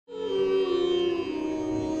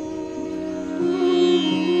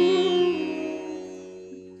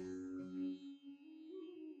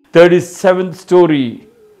37th story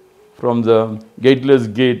from the Gateless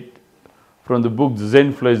Gate, from the book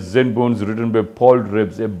Zen Flesh, Zen Bones, written by Paul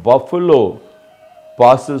Rebs. A buffalo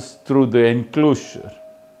passes through the enclosure.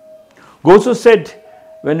 Goso said,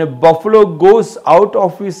 when a buffalo goes out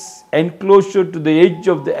of his enclosure to the edge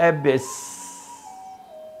of the abyss,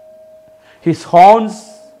 his horns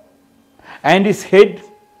and his head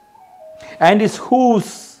and his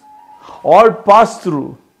hooves all pass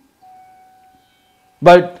through.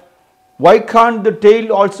 But why can't the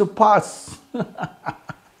tail also pass?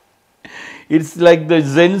 It's like the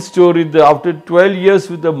Zen story, after 12 years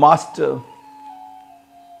with the master,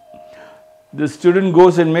 the student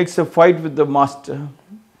goes and makes a fight with the master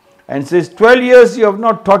and says, 12 years you have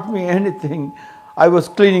not taught me anything. I was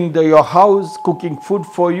cleaning your house, cooking food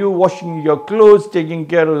for you, washing your clothes, taking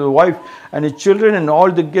care of the wife and the children, and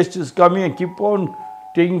all the guests is coming and keep on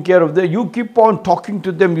taking care of them. You keep on talking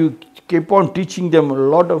to them, you keep on teaching them a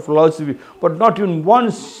lot of philosophy, but not even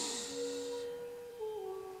once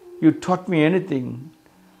you taught me anything.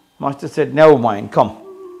 Master said, never mind, come.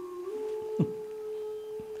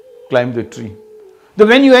 Climb the tree.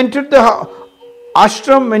 When you entered the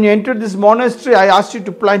ashram, when you entered this monastery, I asked you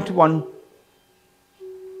to plant one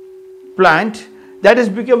plant that has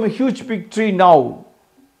become a huge big tree now,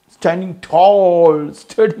 standing tall,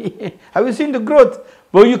 sturdy. Have you seen the growth?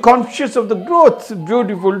 Were you conscious of the growth?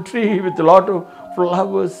 Beautiful tree with a lot of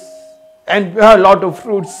flowers and a lot of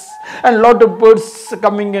fruits and a lot of birds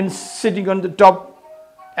coming and sitting on the top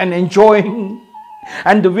and enjoying.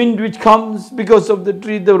 And the wind which comes because of the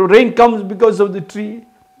tree, the rain comes because of the tree.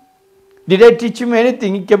 Did I teach him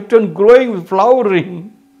anything? He kept on growing,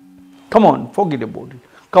 flowering. Come on, forget about it.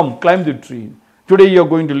 Come, climb the tree. Today you are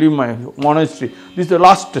going to leave my monastery. This is the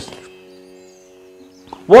last test.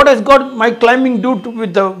 What has got my climbing do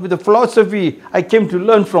with the philosophy I came to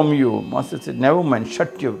learn from you? Master said, never mind,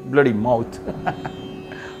 shut your bloody mouth.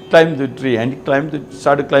 Climb the tree. And he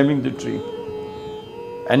started climbing the tree.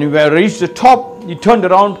 And when he reached the top, he turned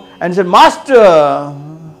around and said, Master!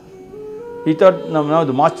 He thought, now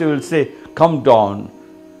the master will say, come down.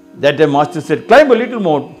 That time master said, climb a little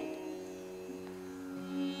more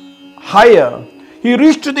higher. He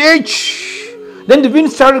reached to the edge. Then the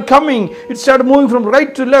wind started coming. It started moving from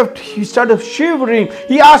right to left. He started shivering.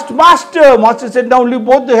 He asked, Master. Master said, now leave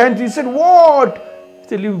both the hands. He said, what? He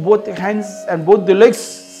said, leave both the hands and both the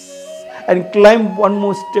legs and climb one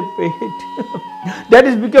more step ahead. That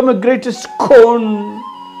has become a greatest cone.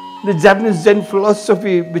 The Japanese Zen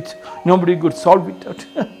philosophy, which nobody could solve it out.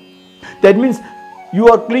 That means you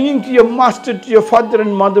are clinging to your master, to your father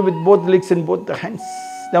and mother with both legs and both the hands.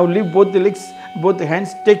 Now leave both the legs, both the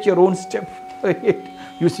hands, take your own step ahead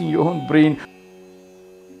using your own brain.